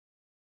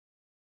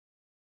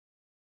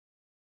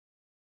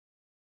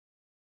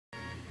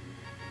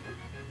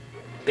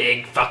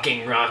big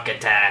fucking rock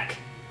attack.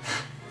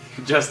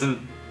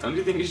 Justin, don't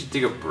you think you should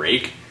take a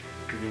break?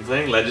 You've been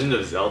playing Legend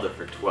of Zelda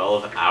for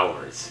 12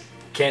 hours.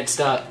 Can't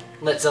stop.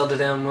 Let Zelda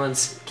down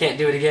once. Can't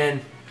do it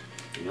again.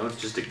 You know it's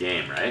just a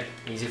game, right?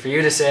 Easy for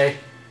you to say.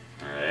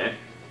 Alright,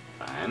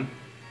 fine.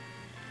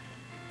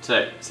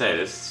 Say,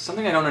 there's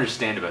something I don't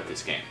understand about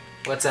this game.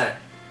 What's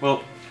that?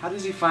 Well, how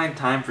does he find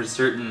time for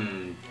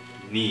certain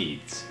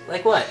needs?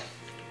 Like what?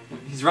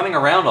 He's running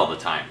around all the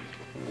time.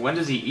 When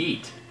does he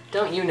eat?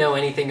 Don't you know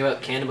anything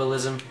about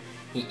cannibalism?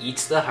 He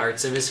eats the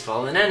hearts of his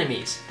fallen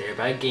enemies,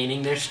 thereby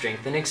gaining their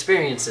strength and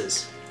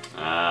experiences.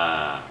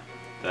 Ah,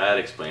 that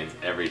explains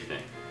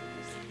everything.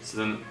 So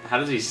then, how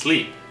does he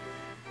sleep?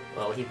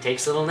 Well, he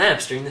takes little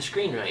naps during the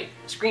screen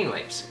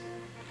wipes.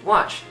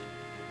 Watch.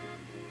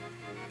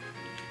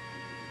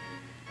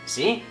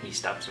 See? He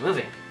stops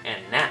moving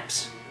and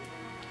naps.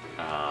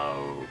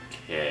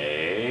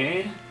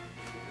 Okay.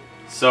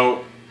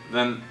 So,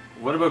 then,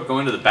 what about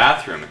going to the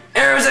bathroom?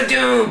 Arrows of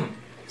Doom!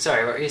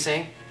 Sorry, what were you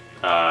saying?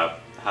 How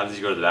does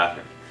he go to the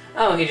bathroom?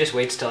 Oh, he just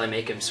waits till I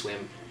make him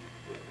swim.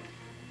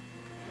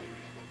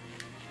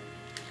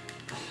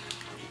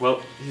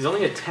 Well, he's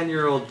only a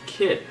 10-year-old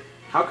kid.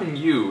 How can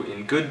you,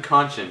 in good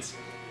conscience,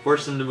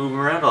 force him to move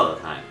around all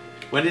the time?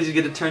 When does he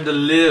get a turn to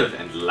live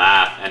and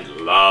laugh and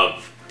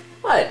love?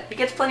 What? He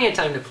gets plenty of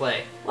time to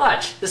play.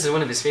 Watch, this is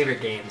one of his favorite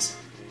games.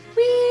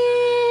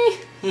 Whee!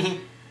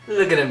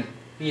 Look at him.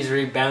 He's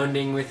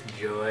rebounding with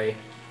joy.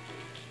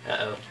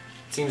 Uh-oh.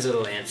 Seems a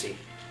little antsy.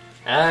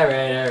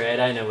 Alright,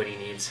 I know what he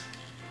needs.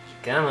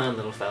 Come on,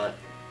 little fella.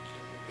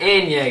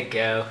 In you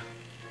go.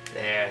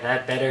 There,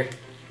 that better?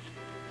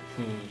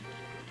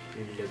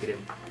 Look at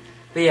him.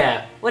 But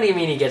yeah, what do you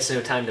mean he gets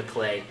no time to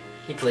play?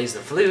 He plays the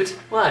flute.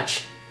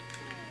 Watch.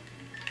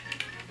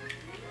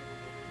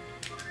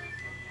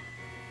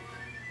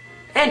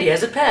 And he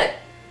has a pet.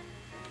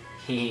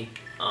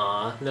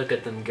 Aw, look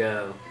at them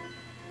go.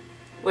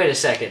 Wait a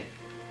second.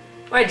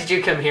 Why did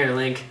you come here,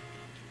 Link?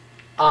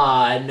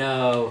 Aw,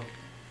 no.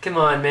 Come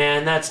on,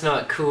 man, that's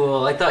not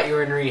cool. I thought you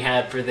were in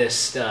rehab for this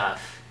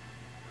stuff.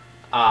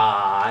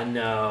 Ah,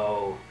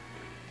 no.